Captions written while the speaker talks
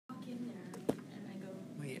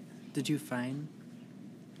Did you find...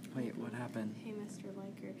 Wait, what happened? Hey, Mr.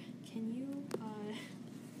 Liker, can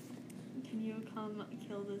you come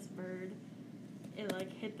kill this bird? It,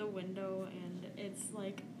 hit the window, and it's,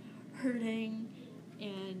 hurting,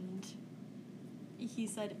 and he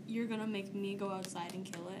said, you're gonna make me go outside and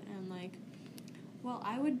kill it, and I'm like, well,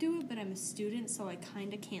 I would do it, but I'm a student, so I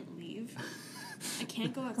kinda can't leave. I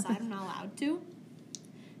can't go outside, I'm not allowed to.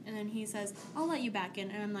 And then he says, I'll let you back in,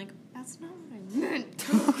 and I'm like, that's not what I meant.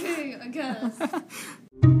 Okay, I guess.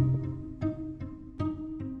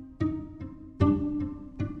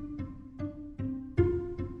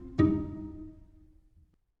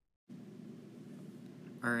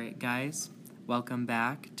 Alright, guys, welcome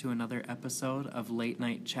back to another episode of Late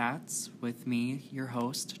Night Chats with me, your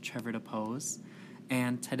host, Trevor DePose.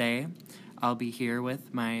 And today, I'll be here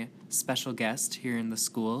with my special guest here in the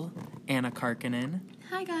school, Anna Karkinen.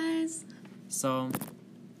 Hi, guys. So,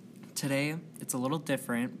 today, it's a little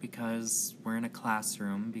different because we're in a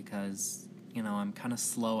classroom because, I'm kind of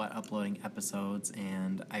slow at uploading episodes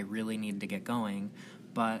and I really need to get going.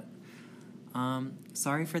 But,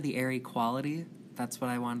 sorry for the airy quality. That's what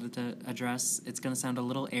I wanted to address. It's going to sound a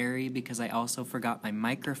little airy because I also forgot my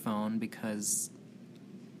microphone because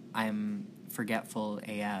I'm forgetful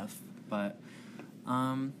AF. But,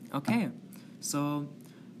 okay. So,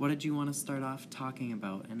 what did you want to start off talking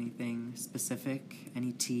about? Anything specific?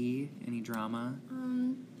 Any tea? Any drama?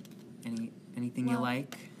 Anything you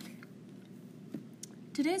like?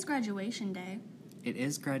 Today's graduation day. It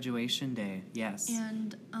is graduation day, yes.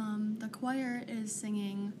 And the choir is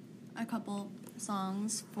singing a couple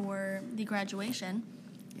songs for the graduation.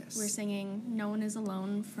 Yes. We're singing No One Is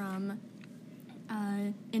Alone from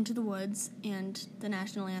Into the Woods and the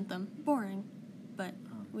national anthem. Boring, but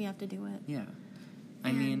we have to do it. Yeah.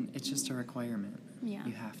 I mean, it's just a requirement. Yeah.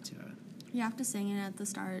 You have to. You have to sing it at the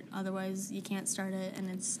start, otherwise you can't start it and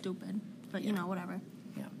it's stupid. But, whatever.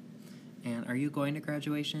 Yeah. And are you going to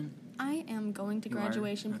graduation? I am going to You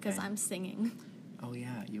graduation are? because Okay. I'm singing. Oh,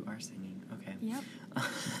 yeah, you are singing. Okay. Yep.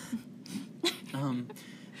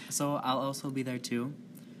 So I'll also be there too.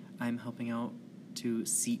 I'm helping out to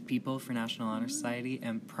seat people for National Honor Society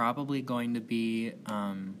and probably going to be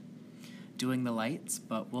doing the lights,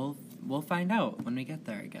 but we'll find out when we get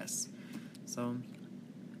there, I guess. So,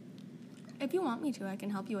 If you want me to, I can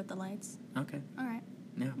help you with the lights. okay. All right.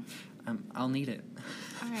 Yeah. I'll need it.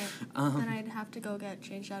 All right. Then I'd have to go get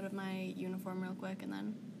changed out of my uniform real quick and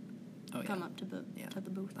then come up to the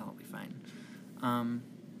booth. That'll be fine.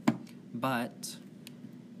 But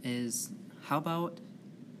how about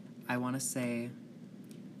I want to say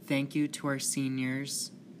thank you to our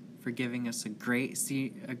seniors for giving us a great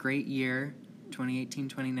year,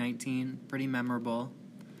 2018-2019, pretty memorable.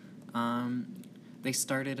 They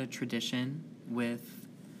started a tradition with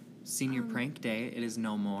Senior Prank Day. It is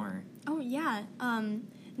no more. Oh, yeah.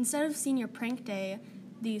 Instead of Senior Prank Day,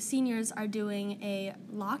 the seniors are doing a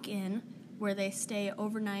lock-in where they stay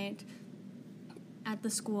overnight at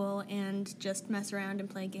the school and just mess around and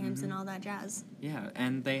play games and all that jazz. Yeah,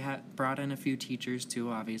 and they brought in a few teachers,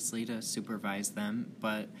 too, obviously, to supervise them.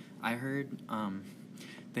 But I heard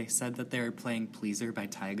they said that they were playing Pleaser by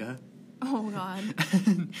Tyga. Oh, God.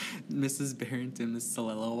 Mrs. Barrington, Miss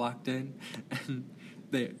Solello walked in, and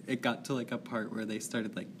it got to, a part where they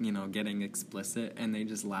started, getting explicit, and they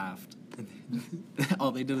just laughed.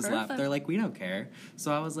 All they did was laugh. They're like, we don't care.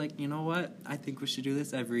 So I was like, you know what? I think we should do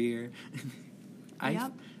this every year.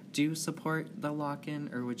 Yep. Do you support the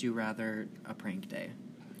lock-in, or would you rather a prank day?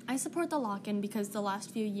 I support the lock-in because the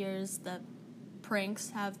last few years the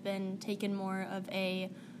pranks have been taken more of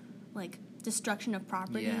a, destruction of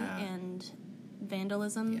property and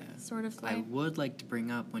vandalism sort of way. I would like to bring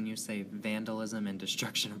up when you say vandalism and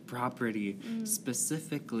destruction of property,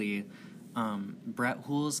 specifically Brett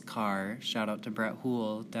Hoole's car, shout out to Brett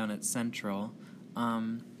Hoole down at Central.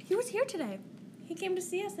 He was here today. He came to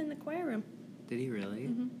see us in the choir room. Did he really?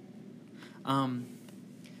 Mm-hmm.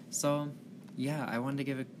 So, yeah, I wanted to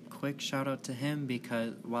give a quick shout out to him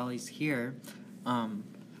while he's here,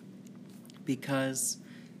 because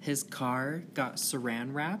his car got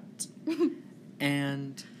saran wrapped,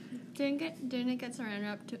 and Didn't it get saran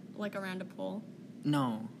wrapped around a pole?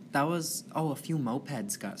 no, that was a few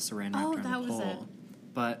mopeds got saran wrapped around that the was pole. it.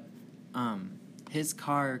 But his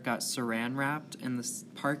car got saran wrapped in this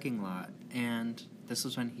parking lot, and this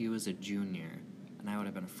was when he was a junior, and I would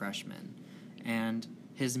have been a freshman. And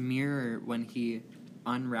his mirror, when he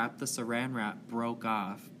unwrapped the saran wrap, broke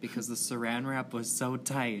off because the saran wrap was so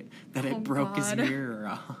tight that it broke his mirror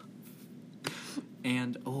off.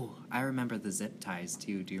 And, I remember the zip ties,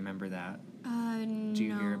 too. Do you remember that? No. Do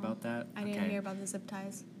you hear about that? I didn't hear about the zip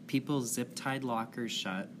ties. People zip-tied lockers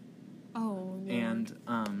shut Oh, Lord.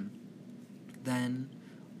 And then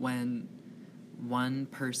when one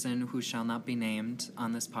person who shall not be named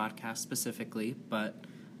on this podcast specifically, but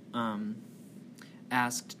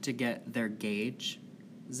asked to get their gauge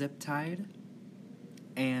zip tied,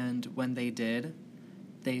 and when they did,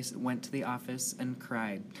 they went to the office and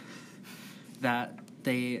cried that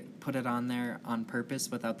they put it on there on purpose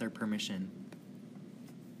without their permission.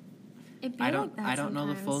 I don't know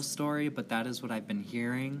the full story, but that is what I've been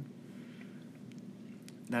hearing.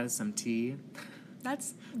 That is some tea.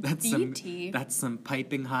 That's some tea. That's some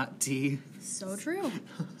piping hot tea. So true.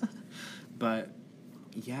 But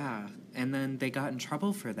yeah, and then they got in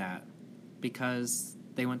trouble for that because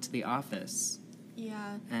they went to the office.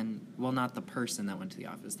 Yeah. And, well, not the person that went to the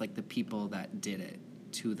office, like the people that did it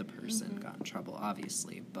to the person got in trouble,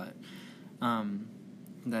 obviously. But then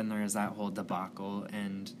there's that whole debacle,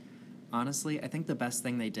 and honestly, I think the best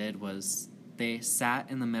thing they did was they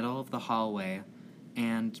sat in the middle of the hallway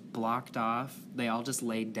and blocked off. They all just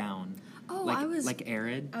laid down. Oh, like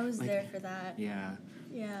Arid. I was like, there for that. Yeah.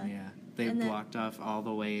 Yeah. Yeah. They blocked off all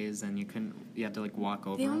the ways, and you had to like walk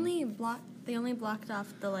over. They only blocked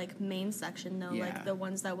off the like main section though. Yeah. Like the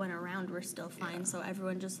ones that went around were still fine, so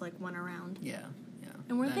everyone just like went around. Yeah. Yeah.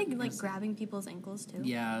 And weren't they like grabbing people's ankles too?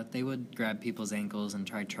 Yeah, they would grab people's ankles and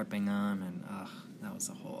try tripping them, and that was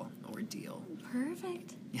a whole ordeal.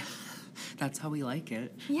 Perfect. Yeah, that's how we like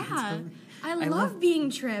it. Yeah, I love being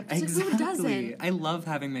tripped. Exactly. Who doesn't? I love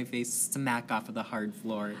having my face smack off of the hard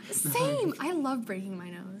floor. Same. I love breaking my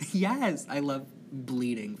nose. Yes, I love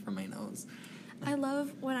bleeding from my nose. I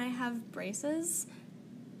love when I have braces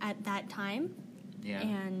at that time. Yeah.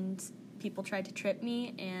 And people tried to trip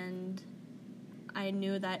me, and I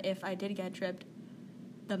knew that if I did get tripped,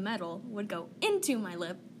 the metal would go into my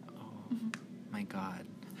lip. Oh, my God.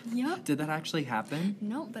 Yep. Did that actually happen?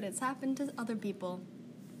 No, but it's happened to other people.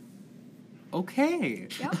 Okay.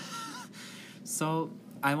 Yep. So,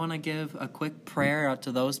 I want to give a quick prayer out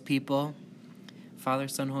to those people. Father,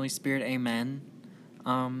 Son, Holy Spirit, amen.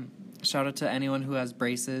 Shout out to anyone who has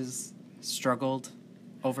braces, struggled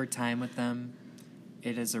over time with them.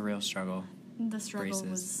 It is a real struggle. The struggle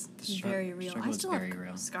was very real. I still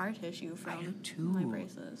have scar tissue from my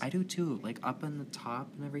braces. I do too. Like up on the top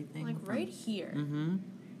and everything. Like right here. Mm-hmm.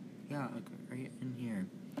 Yeah, like right in here.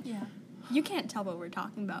 Yeah. You can't tell what we're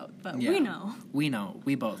talking about, but yeah. we know. We know.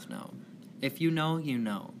 We both know. If you know, you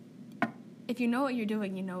know. If you know what you're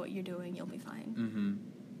doing, you know what you're doing, you'll be fine. Mm-hmm.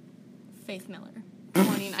 Faith Miller,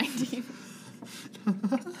 2019.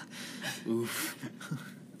 Oof.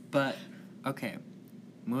 But, okay.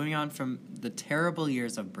 Moving on from the terrible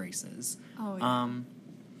years of braces. Oh, yeah.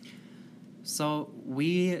 So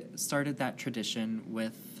we started that tradition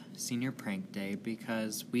with Senior Prank Day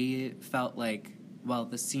because we felt like, well,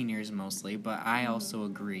 the seniors mostly, but I also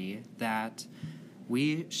agree that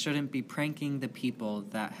we shouldn't be pranking the people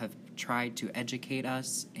that have tried to educate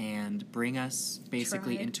us and bring us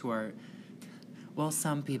basically into our... Well,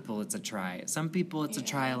 some people it's a try. Some people it's a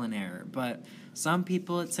trial and error. But some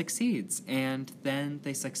people it succeeds. And then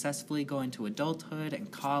they successfully go into adulthood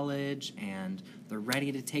and college, and they're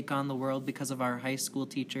ready to take on the world because of our high school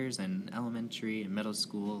teachers and elementary and middle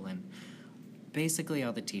school and basically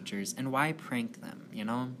all the teachers. And why prank them, you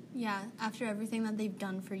know? Yeah, after everything that they've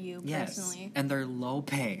done for you personally. Yes, and they're low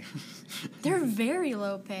pay. They're very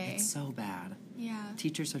low pay. It's so bad. Yeah.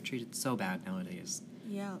 Teachers are treated so bad nowadays.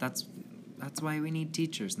 Yeah. That's why we need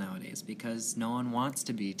teachers nowadays, because no one wants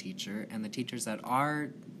to be a teacher, and the teachers that are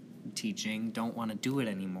teaching don't want to do it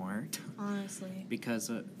anymore. Honestly. Because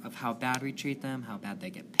of how bad we treat them, how bad they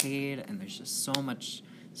get paid, and there's just so much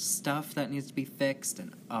stuff that needs to be fixed,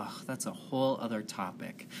 and that's a whole other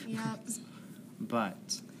topic. Yep.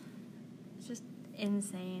 But it's just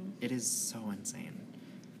insane. It is so insane.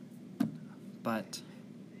 But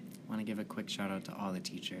I want to give a quick shout out to all the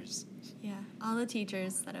teachers. Yeah, all the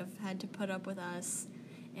teachers that have had to put up with us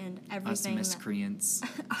and everything. Us miscreants.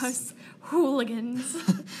 Us hooligans.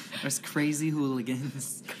 Us crazy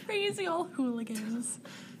hooligans. Crazy old hooligans.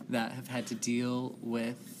 That have had to deal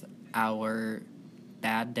with our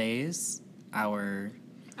bad days, our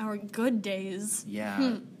good days.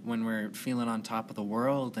 Yeah, when we're feeling on top of the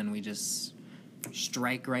world and we just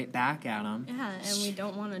strike right back at them. Yeah, and we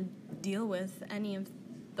don't want to deal with any of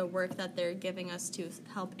the work that they're giving us to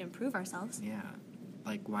help improve ourselves. Yeah.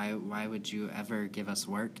 Like, why would you ever give us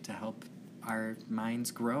work to help our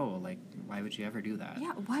minds grow? Like, why would you ever do that?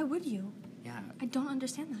 Yeah, why would you? Yeah. I don't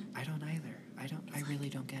understand that. I don't either. I really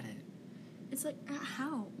don't get it. It's like,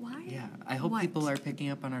 how? Why? Yeah. I hope people are picking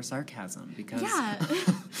up on our sarcasm, because... Yeah.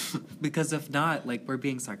 because if not, like, we're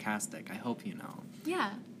being sarcastic. I hope you know.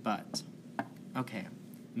 Yeah. But, okay.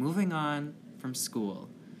 moving on from school,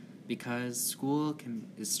 because school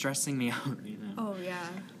is stressing me out right now. Oh,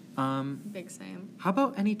 yeah. Big same. How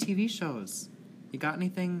about any TV shows? You got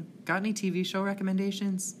anything? Got any TV show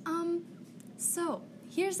recommendations? So,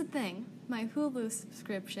 here's the thing. My Hulu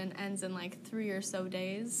subscription ends in like 3 or so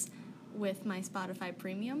days with my Spotify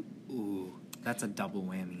Premium. Ooh, that's a double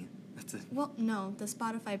whammy. Well, no, the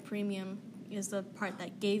Spotify Premium is the part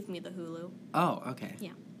that gave me the Hulu. Oh, okay.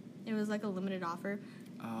 Yeah. It was like a limited offer.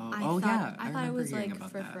 Yeah. I thought it was like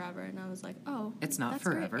for forever, and I was like, oh. It's not that's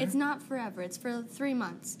forever. Great. It's not forever. It's for 3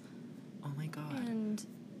 months. Oh my god. And,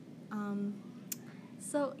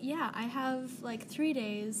 so yeah, I have like 3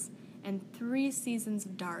 days and 3 seasons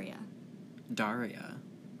of Daria. Daria.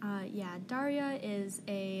 Yeah, Daria is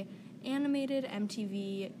a animated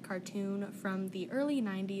MTV cartoon from the early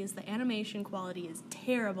 90s. The animation quality is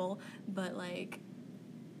terrible, but like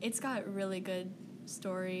it's got really good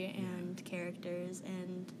story and characters,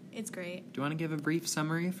 and it's great. Do you want to give a brief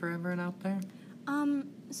summary for everyone out there?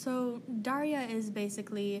 So Daria is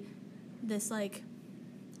basically this like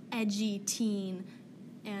edgy teen,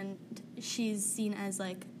 and she's seen as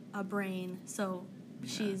like a brain, so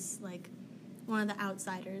she's like one of the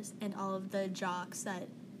outsiders, and all of the jocks that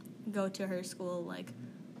go to her school like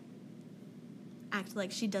act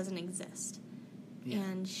like she doesn't exist. Yeah.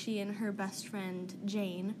 And she and her best friend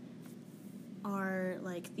Jane are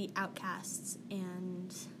like the outcasts,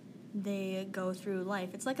 and they go through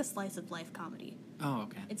life. It's like a slice of life comedy. Oh,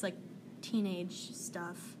 okay. It's like teenage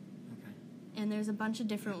stuff. Okay. And there's a bunch of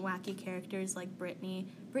different wacky characters like Brittany.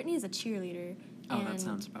 Brittany is a cheerleader. Oh, that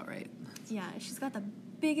sounds about right. Yeah, she's got the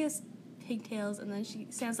biggest pigtails, and then she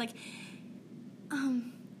sounds like, I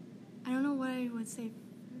don't know what I would say.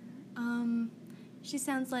 She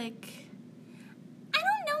sounds like, I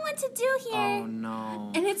don't know what to do here. Oh,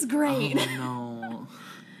 no. And it's great. Oh, no.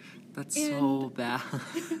 That's so bad.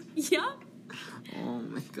 Yeah. Oh,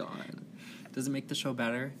 my God. Does it make the show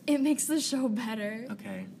better? It makes the show better.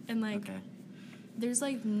 Okay. And, like, there's,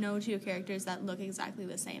 like, no two characters that look exactly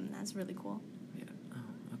the same, and that's really cool. Yeah.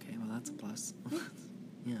 Oh, okay. Well, that's a plus.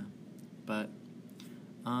 Yeah. But,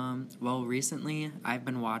 well, recently I've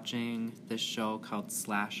been watching this show called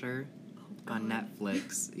Slasher on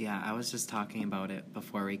Netflix. Yeah, I was just talking about it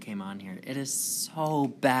before we came on here. It is so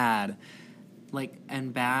bad. Like,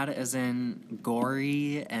 and bad as in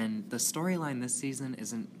gory, and the storyline this season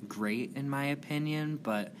isn't great in my opinion,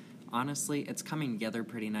 but honestly, it's coming together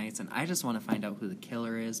pretty nice, and I just want to find out who the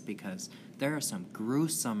killer is, because there are some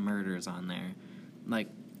gruesome murders on there. Like,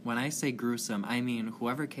 when I say gruesome, I mean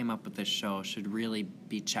whoever came up with this show should really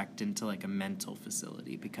be checked into, like, a mental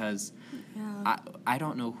facility, because I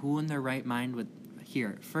don't know who in their right mind would...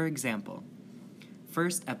 Here, for example,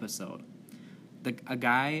 first episode, a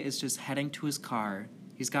guy is just heading to his car.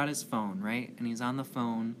 He's got his phone, right? And he's on the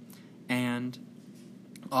phone, and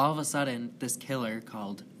all of a sudden, this killer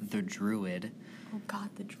called the Druid... Oh, God,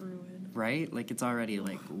 the Druid. Right? Like, it's already,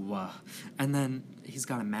 like, whoa. And then he's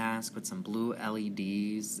got a mask with some blue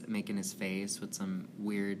LEDs making his face with some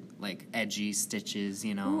weird, like, edgy stitches,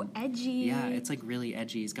 you know? Ooh, edgy. Yeah, it's, like, really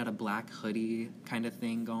edgy. He's got a black hoodie kind of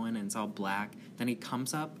thing going, and it's all black. Then he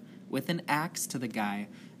comes up with an axe to the guy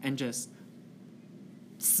and just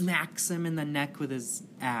smacks him in the neck with his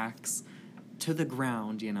axe to the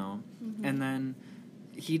ground, you know? Mm-hmm. And then...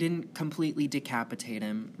 he didn't completely decapitate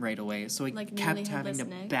him right away, so he like kept having to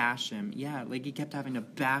bash him. Yeah, like he kept having to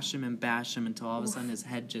bash him until all of a sudden his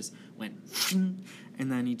head just went,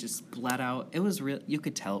 and then he just bled out. It was real. You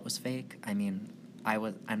could tell it was fake. I mean,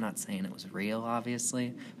 I'm not saying it was real,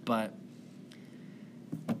 obviously, but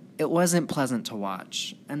it wasn't pleasant to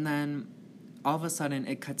watch. And then all of a sudden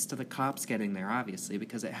it cuts to the cops getting there, obviously,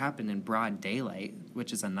 because it happened in broad daylight,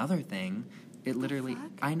 which is another thing. It literally,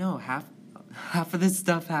 I know, half of this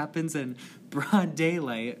stuff happens in broad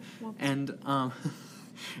daylight. Whoops. And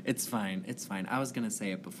it's fine. I was gonna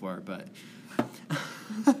say it before, but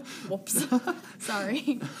whoops.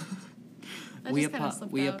 Sorry. We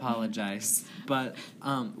apologize, but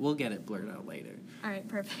we'll get it blurred out later. All right,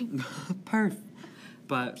 perfect.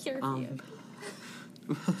 But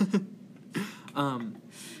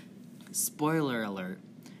spoiler alert.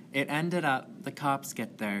 It ended up the cops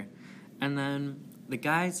get there, and then the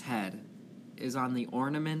guy's head is on the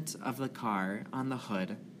ornament of the car on the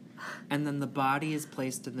hood, and then the body is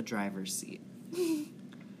placed in the driver's seat.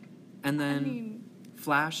 And then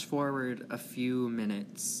flash forward a few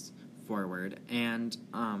minutes forward, and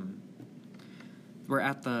we're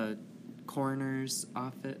at the coroner's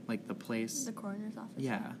office, like the place. The coroner's office.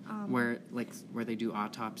 Yeah, where they do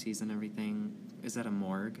autopsies and everything. Is that a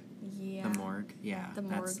morgue? Yeah. The morgue. Yeah, the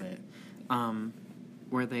morgue. That's it.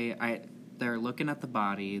 Where they're looking at the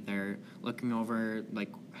body. They're looking over, like,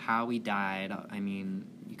 how he died. I mean,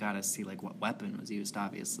 you gotta see, like, what weapon was used,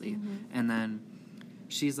 obviously. Mm-hmm. And then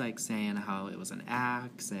she's, like, saying how it was an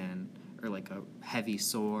axe or, like, a heavy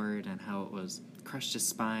sword, and how it was crushed his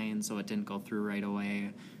spine so it didn't go through right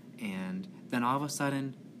away. And then all of a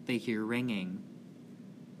sudden, they hear ringing.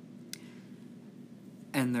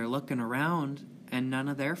 And they're looking around, and none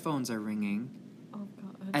of their phones are ringing. Oh,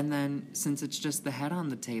 God. And then, since it's just the head on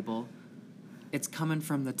the table, it's coming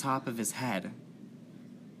from the top of his head.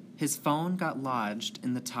 His phone got lodged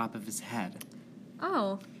in the top of his head.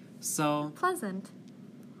 Oh. So, Pleasant.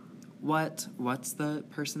 what's the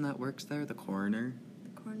person that works there? The coroner?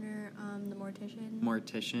 The coroner, the mortician.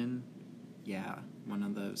 Mortician? Yeah, one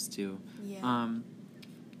of those two. Yeah.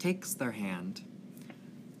 Takes their hand,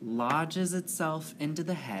 lodges itself into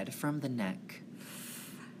the head from the neck,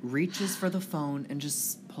 reaches for the phone, and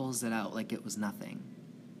just pulls it out like it was nothing.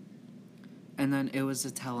 And then it was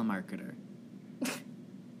a telemarketer.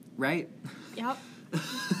 Right? Yep.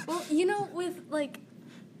 Well, you know, with, like,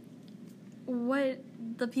 what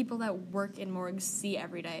the people that work in morgues see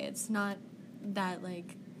every day, it's not that,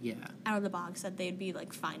 like, Yeah. out of the box that they'd be,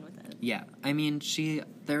 like, fine with it. Yeah. I mean,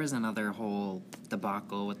 there was another whole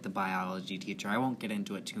debacle with the biology teacher. I won't get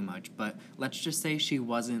into it too much, but let's just say she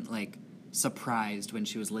wasn't, like, surprised when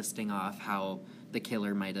she was listing off how the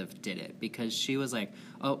killer might have did it, because she was like,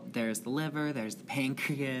 oh, there's the liver, there's the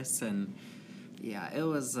pancreas, and yeah, it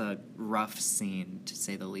was a rough scene, to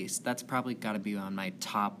say the least. That's probably got to be on my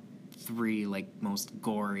top 3, like, most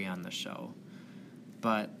gory on the show.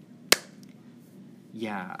 But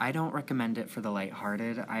yeah, I don't recommend it for the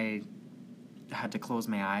lighthearted. I had to close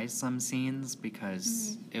my eyes some scenes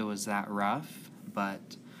because it was that rough.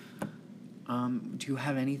 But do you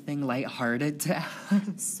have anything lighthearted to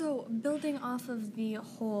add? So, building off of the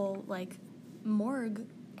whole, like, morgue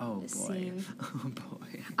Oh boy. scene, Oh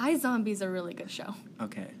boy. iZombie's a really good show.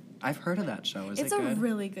 Okay. I've heard of that show. Is it It's good? a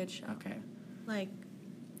really good show. Okay. Like,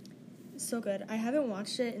 so good. I haven't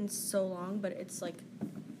watched it in so long, but it's, like,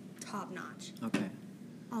 top notch. Okay.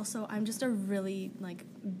 Also, I'm just a really, like,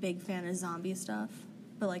 big fan of zombie stuff,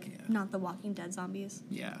 but, like, Yeah. not the Walking Dead zombies.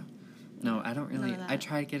 Yeah. No, I don't really. None of I that.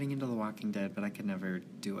 tried getting into The Walking Dead, but I could never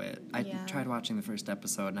do it. I Yeah. tried watching the first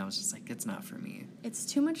episode, and I was just like, it's not for me. It's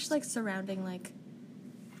too much, like, surrounding, like,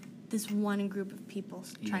 this one group of people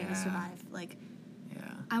trying to Yeah. survive. Like,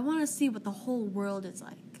 Yeah. I want to see what the whole world is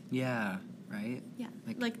like. Yeah. Right? Yeah.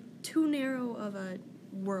 Like- Like too narrow of a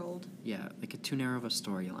world. Yeah. Like a too narrow of a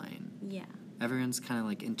storyline. Yeah. Everyone's kind of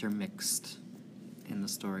like intermixed in the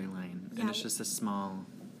storyline, Yeah. and it's just a small.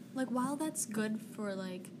 Like, while that's good for,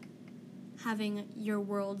 like, having your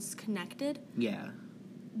worlds connected, Yeah.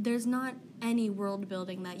 there's not any world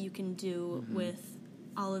building that you can do Mhm. with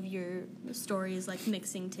all of your stories, like,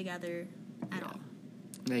 mixing together at Yeah. all.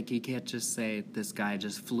 Like, you can't just say this guy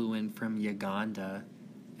just flew in from Uganda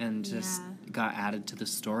and just Yeah. got added to the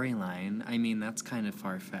storyline. I mean, that's kind of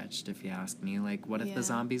far-fetched if you ask me. Like, what if Yeah. the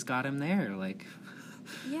zombies got him there? Like,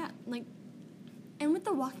 Yeah, like, and with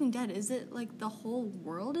The Walking Dead, is it, like, the whole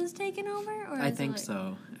world is taken over? Or I is it, think like,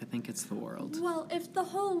 so. I think it's the world. Well, if the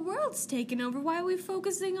whole world's taken over, why are we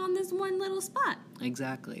focusing on this one little spot?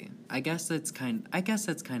 Exactly. I guess it's kind of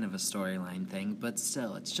a storyline thing, but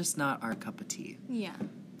still, it's just not our cup of tea. Yeah.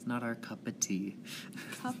 It's not our cup of tea.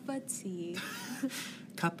 Cup of tea.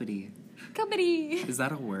 Cuppity. Cuppity. Is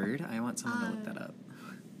that a word? I want someone to look that up.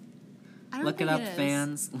 I don't Look think it up, is.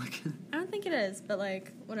 fans. Look. I don't think it is, but,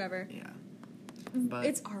 like, whatever. Yeah. But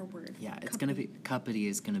It's our word. yeah, it's gonna be cuppity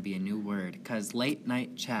is gonna be a new word because Late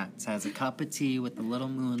Night Chats has a cup of tea with the little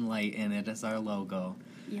moonlight in it as our logo,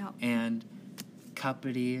 Yep. and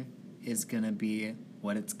cuppity is gonna be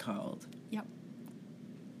what it's called. Yep.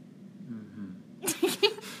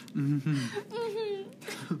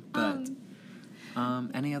 But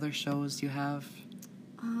any other shows you have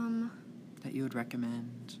Um, that you would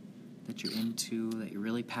recommend, that you're into, that you're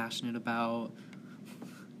really passionate about?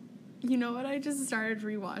 you know what I just started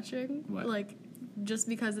rewatching? What? Like, just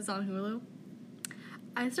because it's on Hulu?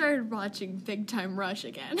 I started watching Big Time Rush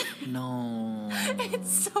again. No.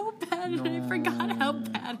 It's so bad, and I forgot how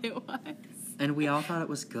bad it was. And we all thought it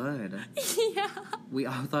was good. Yeah. We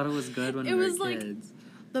all thought it was good when It we were was, like, kids.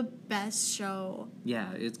 The best show.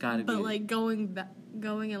 Yeah, it's gotta be. But, like, going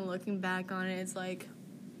and looking back on it, it's like,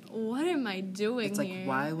 what am I doing It's like, here?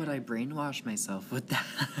 why would I brainwash myself with that?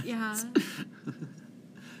 Yeah.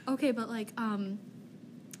 Okay, but, like,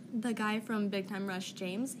 the guy from Big Time Rush,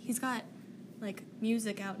 James, he's got, like,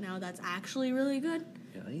 music out now that's actually really good.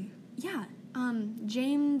 Really? Yeah.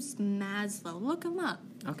 James Maslow. Look him up.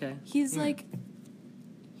 Okay. He's, Yeah. like,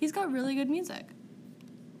 he's got really good music.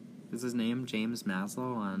 Is his name James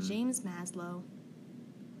Maslow on... James Maslow.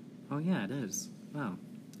 Oh, yeah, it is. Wow.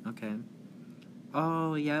 Okay.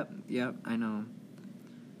 Oh, yep, I know.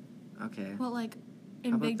 Okay. Well, like, How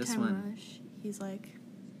in about Big this Time one? Rush, he's like...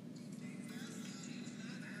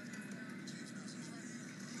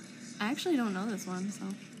 I actually don't know this one, so...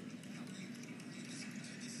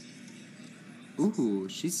 Ooh,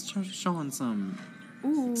 she's showing some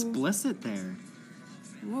Ooh. explicit there.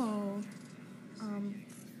 Whoa.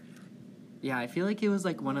 Yeah, I feel like he was,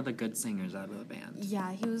 like, one of the good singers out of the band.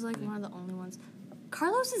 Yeah, he was, like, one of the only ones.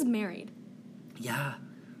 Carlos is married. Yeah,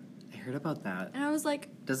 I heard about that. And I was like...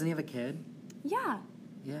 Doesn't he have a kid? Yeah.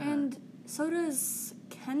 Yeah. And so does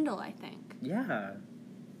Kendall, I think. Yeah.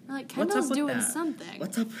 Like, What's up Kendall's with doing that? something.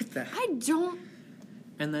 What's up with that? I don't...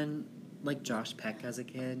 And then, like, Josh Peck has a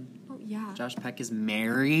kid. Oh, yeah. Josh Peck is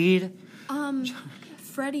married.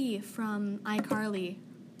 Freddie from iCarly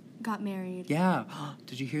got married. Yeah.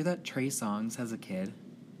 Did you hear that Trey Songz has a kid?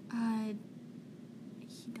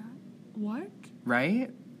 He died. What?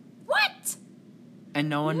 Right? What? And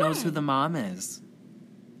no one knows who When? the mom is.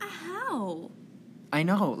 How? I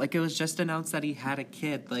know. Like, it was just announced that he had a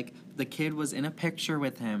kid. Like, the kid was in a picture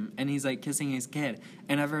with him, and he's, like, kissing his kid.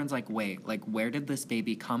 And everyone's like, wait, like, where did this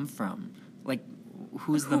baby come from? Like,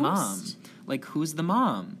 who's the mom? Host? Like, who's the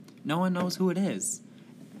mom? No one knows who it is.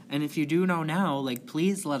 And if you do know now, like,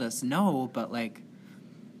 please let us know. But, like,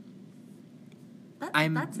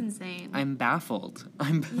 That's insane. I'm baffled.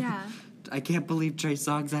 Yeah. I can't believe Trey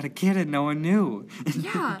Songz had a kid and no one knew.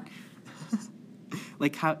 Yeah.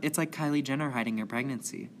 Like, how it's like Kylie Jenner hiding her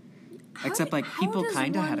pregnancy. Except, like, how people does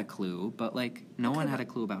kind of one- had a clue, but, like, no one had a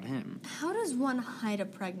clue about him. How does one hide a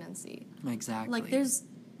pregnancy? Exactly. Like, there's...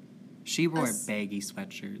 She wore s- baggy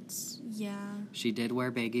sweatshirts. Yeah. She did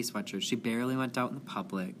wear baggy sweatshirts. She barely went out in the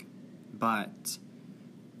public, but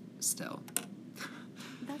still.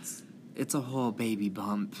 That's... It's a whole baby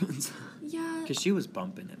bump. Yeah. Because she was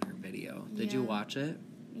bumping in her video. Did you Yeah. watch it?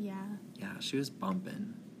 Yeah. Yeah, she was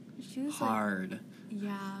bumping. She was Hard. Like,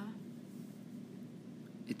 yeah.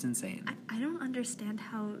 It's insane. I don't understand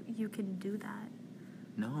how you can do that.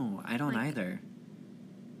 No, I don't Like- either.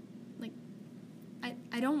 Like,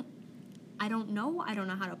 I don't know. I don't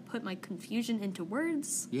know how to put my confusion into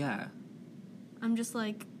words. Yeah. I'm just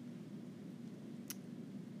like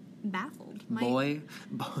baffled. Boy.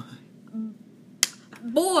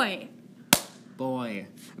 Boy.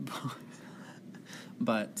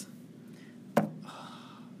 But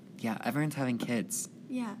yeah, everyone's having kids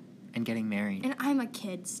Yeah. and getting married. And I'm a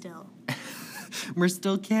kid still. We're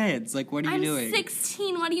still kids. Like, what are you doing? I'm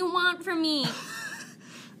 16. What do you want from me?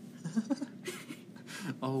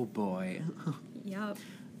 Oh boy. Yup.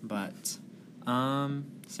 But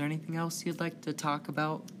is there anything else you'd like to talk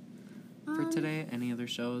about for today? Any other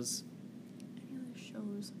shows? Any other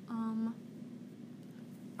shows?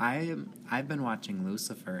 I've been watching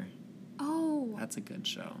Lucifer. Oh. That's a good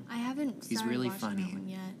show. I haven't. He's started really watching funny. That one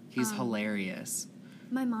yet. He's hilarious.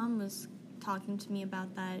 My mom was talking to me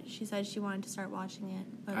about that. She said she wanted to start watching it.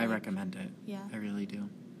 But I recommend it. Yeah. I really do.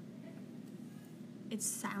 It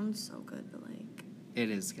sounds so good, but like. It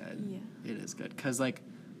is good. Yeah. It is good. Because, like,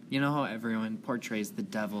 you know how everyone portrays the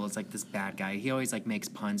devil as, like, this bad guy? He always, like, makes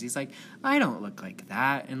puns. He's like, I don't look like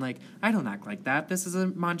that. And, like, I don't act like that. This is a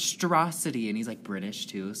monstrosity. And he's, like, British,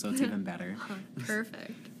 too, so it's even better.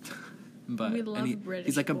 Perfect. But We love and British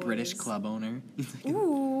he's, like, a British boys. club owner. He's like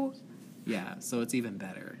Ooh. yeah, so it's even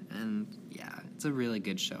better. And, yeah, it's a really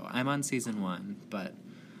good show. I'm on season 1, but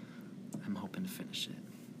I'm hoping to finish it.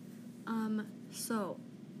 So,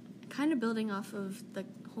 kind of building off of the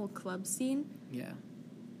whole club scene, Yeah.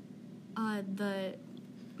 the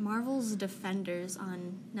Marvel's Defenders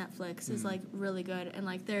on Netflix is like really good, and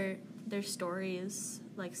like their story is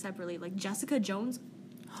like separately. Like Jessica Jones,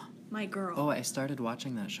 my girl. Oh, I started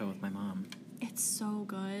watching that show with my mom. It's so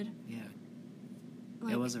good. Yeah.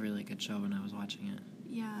 Like, It was a really good show when I was watching it.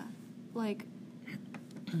 Yeah, like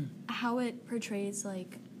how it portrays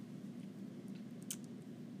like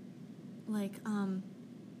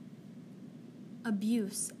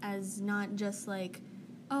abuse as not just like,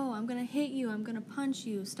 oh, I'm gonna hit you, I'm gonna punch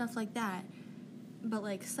you, stuff like that, but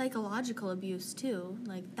like psychological abuse too.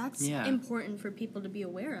 Like that's Yeah. important for people to be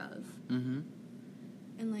aware of. Mm-hmm.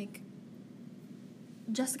 And like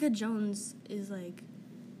Jessica Jones is like,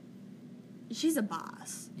 she's a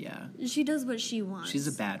boss. Yeah. She does what she wants. She's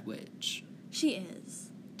a bad witch. She is.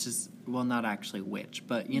 Just, well, not actually witch,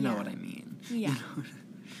 but you know Yeah. what I mean. Yeah. You know?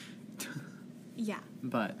 Yeah.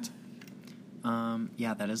 But,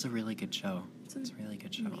 yeah, that is a really good show. It's It's a really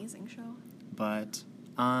good show. Amazing show. But,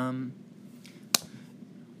 have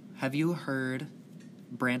you heard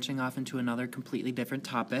branching off into another completely different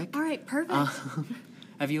topic. All right, perfect.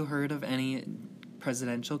 Have you heard of any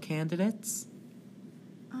presidential candidates?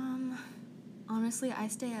 Honestly, I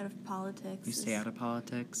stay out of politics. You stay out of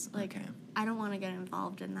politics? Like, okay. I don't want to get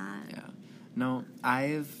involved in that. Yeah. No,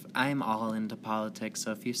 I'm all into politics,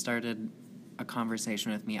 so if you started a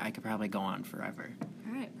conversation with me, I could probably go on forever.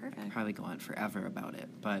 All right, perfect. Probably go on forever about it.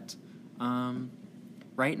 But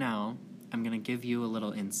right now, I'm going to give you a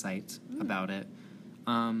little insight about it.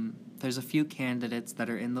 There's a few candidates that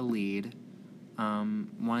are in the lead.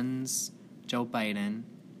 One's Joe Biden.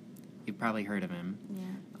 You've probably heard of him.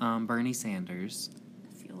 Yeah. Bernie Sanders.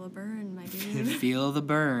 Feel the burn, my dude. Feel the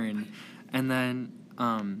burn. And then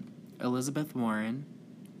Elizabeth Warren.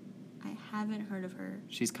 I haven't heard of her.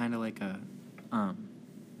 She's kind of like a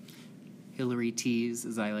Hillary Tease,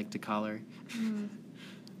 as I like to call her.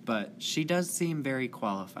 But she does seem very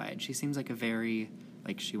qualified. She seems like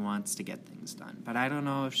she wants to get things done. But I don't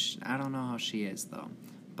know how she is though.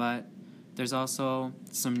 But there's also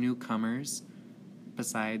some newcomers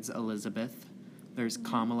besides Elizabeth. There's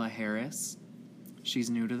Kamala Harris. She's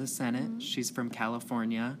new to the Senate. She's from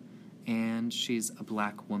California, and she's a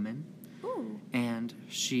black woman. Ooh. And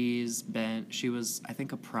she was, I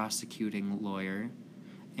think, a prosecuting lawyer.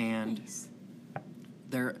 And Nice.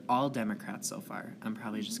 they're all Democrats so far. I'm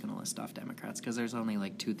probably just going to list off Democrats because there's only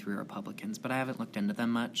like 2-3 Republicans, but I haven't looked into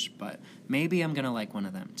them much. But maybe I'm going to like one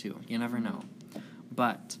of them too. You never know.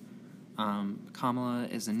 But Kamala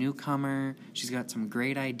is a newcomer. She's got some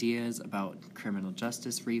great ideas about criminal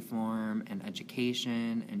justice reform and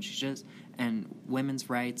education, and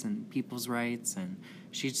women's rights and people's rights, and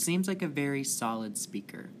she seems like a very solid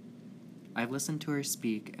speaker. I've listened to her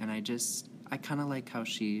speak, and I kind of like how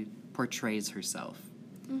she portrays herself.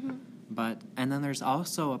 And then there's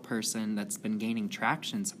also a person that's been gaining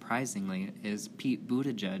traction, surprisingly, is Pete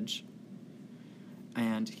Buttigieg.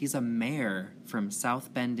 And he's a mayor from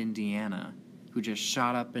South Bend, Indiana, who just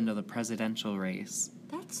shot up into the presidential race.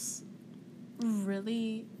 That's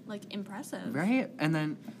really, impressive. Right? And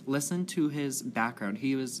then listen to his background.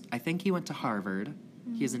 I think he went to Harvard.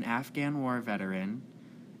 He's an Afghan war veteran.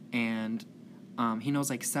 And he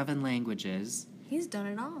knows 7 languages. He's done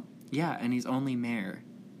it all. Yeah, and he's only mayor.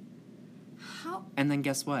 How? And then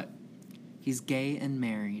guess what? He's gay and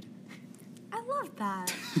married. I love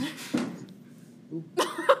that.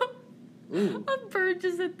 Ooh. A bird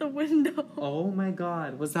just hit the window. Oh my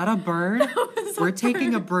god. Was that a bird? We're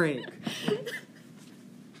taking a break.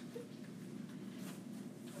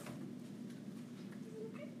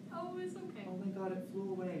 Oh, it's okay. Oh my god, it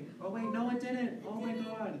flew away. Oh wait, no it didn't. Oh my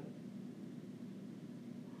god.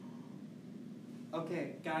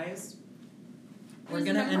 Okay, guys. We're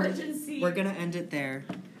gonna end it there.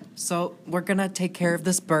 So we're gonna take care of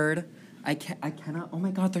this bird. I cannot. Oh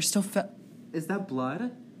my god, there's still is that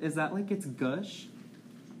blood? Is that it's gush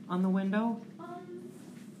on the window?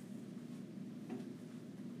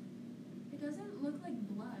 It doesn't look like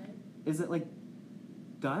blood. Is it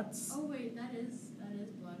guts? Oh wait, that is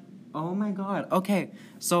blood. Oh my god. Okay,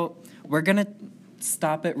 so we're gonna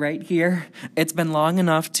stop it right here. It's been long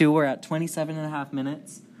enough too. We're at 27 and a half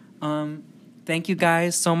minutes. Thank you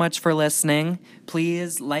guys so much for listening.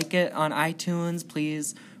 Please like it on iTunes.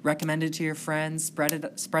 Please recommend it to your friends.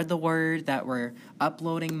 Spread the word that we're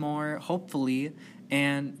uploading more, hopefully,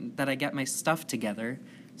 and that I get my stuff together.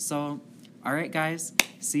 So, all right, guys.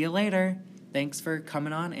 See you later. Thanks for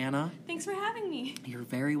coming on, Anna. Thanks for having me. You're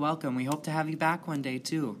very welcome. We hope to have you back one day,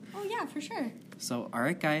 too. Oh, yeah, for sure. So, all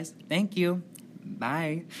right, guys. Thank you.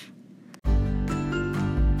 Bye.